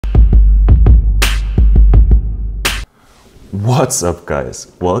What's up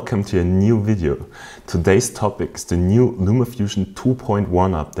guys, welcome to a new video. Today's topic is the new Lumafusion 2.1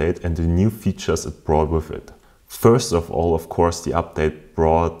 update and the new features it brought with it. First of all, of course, the update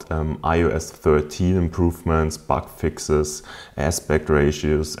brought iOS 13 improvements, bug fixes, aspect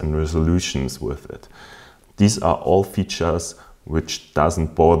ratios and resolutions with it. These are all features which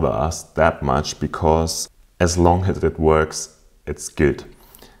doesn't bother us that much because as long as it works, it's good.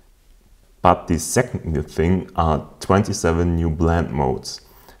 But the second new thing are 27 new blend modes.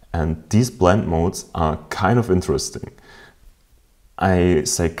 And these blend modes are kind of interesting. I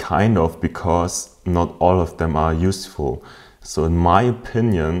say kind of because not all of them are useful. So in my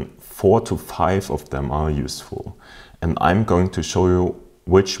opinion, 4 to 5 of them are useful. And I'm going to show you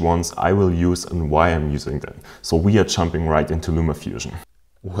which ones I will use and why I'm using them. So we are jumping right into Lumafusion.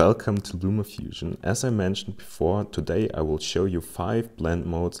 Welcome to Lumafusion. As I mentioned before, today I will show you 5 blend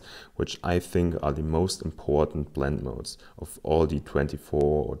modes which I think are the most important blend modes of all the 24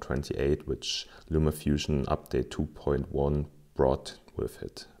 or 28 which Lumafusion Update 2.1 brought with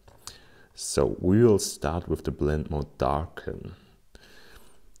it. So we will start with the blend mode Darken.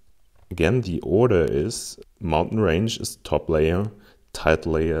 Again, the order is Mountain Range is top layer,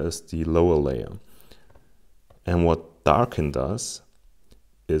 Title layer is the lower layer. And what Darken does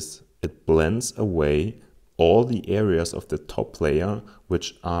is it blends away all the areas of the top layer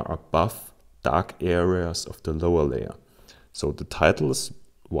which are above dark areas of the lower layer. So the title is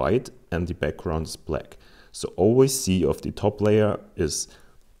white and the background is black. So all we see of the top layer is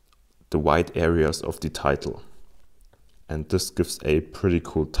the white areas of the title. And this gives a pretty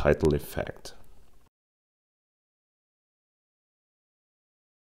cool title effect.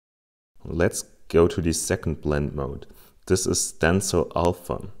 Let's go to the second blend mode. This is Stencil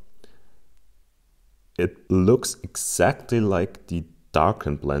Alpha. It looks exactly like the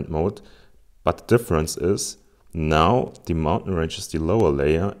Darken blend mode, but the difference is now the mountain range is the lower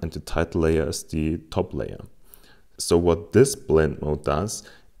layer and the title layer is the top layer. So what this blend mode does,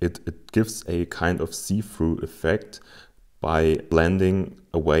 it gives a kind of see-through effect by blending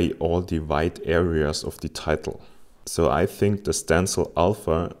away all the white areas of the title. So I think the Stencil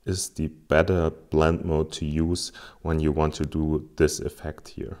Alpha is the better blend mode to use when you want to do this effect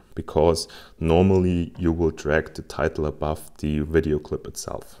here. Because normally you will drag the title above the video clip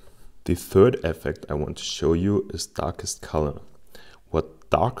itself. The third effect I want to show you is Darkest Color. What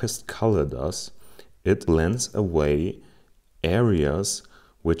Darkest Color does, it blends away areas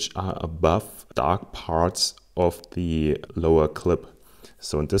which are above dark parts of the lower clip.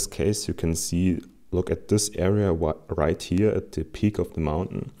 So in this case you can see, look at this area right here at the peak of the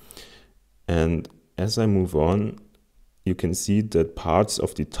mountain. And as I move on, you can see that parts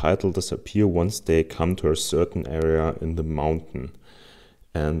of the title disappear once they come to a certain area in the mountain.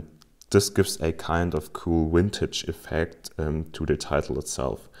 And this gives a kind of cool vintage effect to the title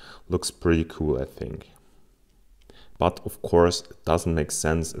itself. Looks pretty cool, I think. But of course, it doesn't make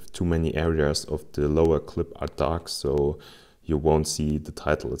sense if too many areas of the lower clip are dark, so you won't see the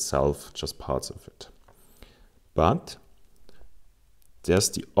title itself, just parts of it. But there's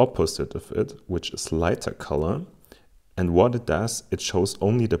the opposite of it, which is Lighter Color. And what it does, it shows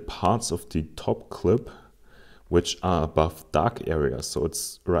only the parts of the top clip which are above dark areas. So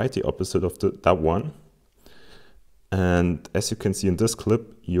it's right the opposite of that one. And as you can see in this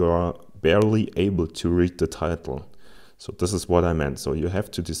clip, you are barely able to read the title. So this is what I meant. So you have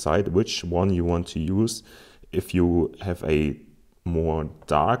to decide which one you want to use. If you have a more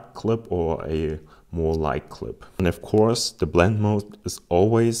dark clip or a more light clip. And of course, the blend mode is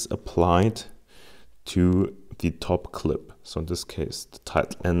always applied to the top clip. So in this case, the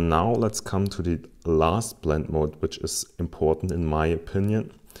title. And now let's come to the last blend mode, which is important in my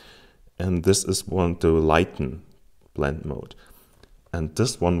opinion. And this is the Lighten blend mode. And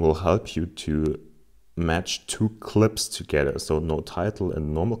this one will help you to match 2 clips together. So no title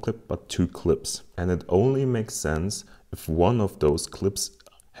and normal clip, but 2 clips. And it only makes sense if one of those clips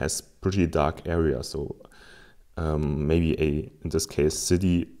has pretty dark area. So maybe in this case,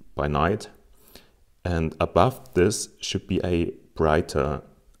 city by night. And above this should be a brighter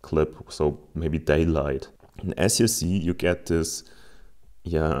clip. So maybe daylight. And as you see, you get this,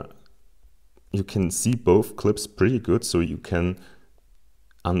 you can see both clips pretty good. So you can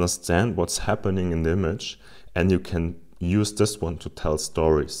understand what's happening in the image, and you can use this one to tell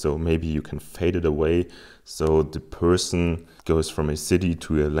stories. So maybe you can fade it away so the person goes from a city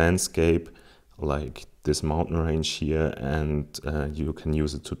to a landscape like this mountain range here, and you can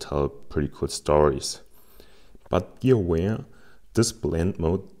use it to tell pretty cool stories. But be aware, this blend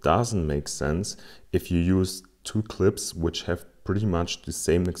mode doesn't make sense if you use 2 clips which have pretty much the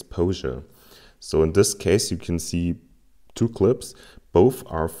same exposure. So in this case you can see two clips. Both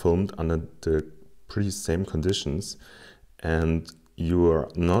are filmed under the pretty same conditions, and you are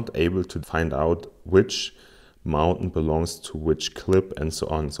not able to find out which mountain belongs to which clip and so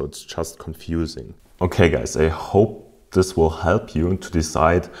on. So it's just confusing. Okay guys, I hope this will help you to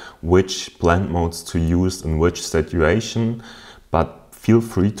decide which blend modes to use in which situation, but feel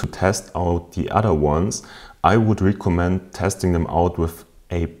free to test out the other ones. I would recommend testing them out with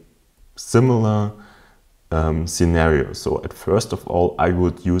a similar scenario. So at first of all, I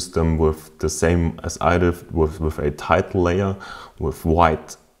would use them with the same as I did with a title layer with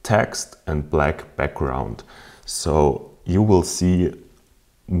white text and black background. So you will see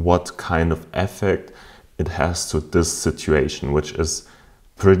what kind of effect it has to this situation, which is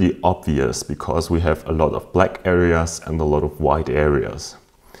pretty obvious because we have a lot of black areas and a lot of white areas.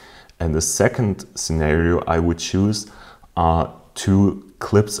 And the second scenario I would choose are two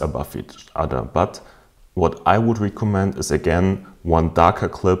clips above each other. But what I would recommend is again one darker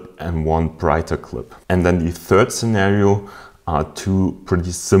clip and one brighter clip. And then the third scenario are two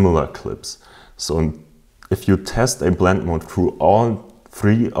pretty similar clips. So if you test a blend mode through all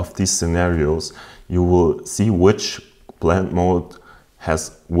three of these scenarios, you will see which blend mode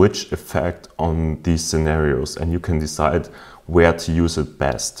has which effect on these scenarios, and you can decide where to use it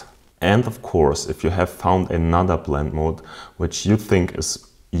best. And of course, if you have found another blend mode which you think is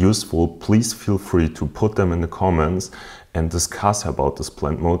useful, please feel free to put them in the comments and discuss about this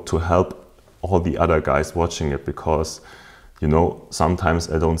blend mode to help all the other guys watching it, because you know,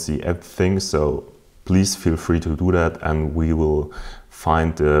 sometimes I don't see everything, so please feel free to do that and we will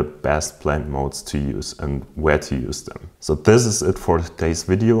find the best blend modes to use and where to use them. So this is it for today's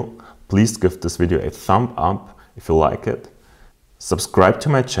video. Please give this video a thumb up if you like it. Subscribe to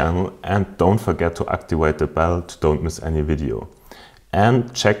my channel and don't forget to activate the bell to don't miss any video.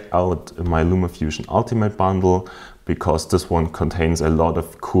 And check out my Lumafusion Ultimate bundle, because this one contains a lot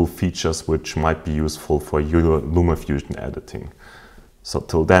of cool features which might be useful for your Lumafusion editing. So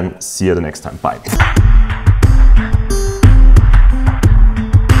till then, see you the next time. Bye.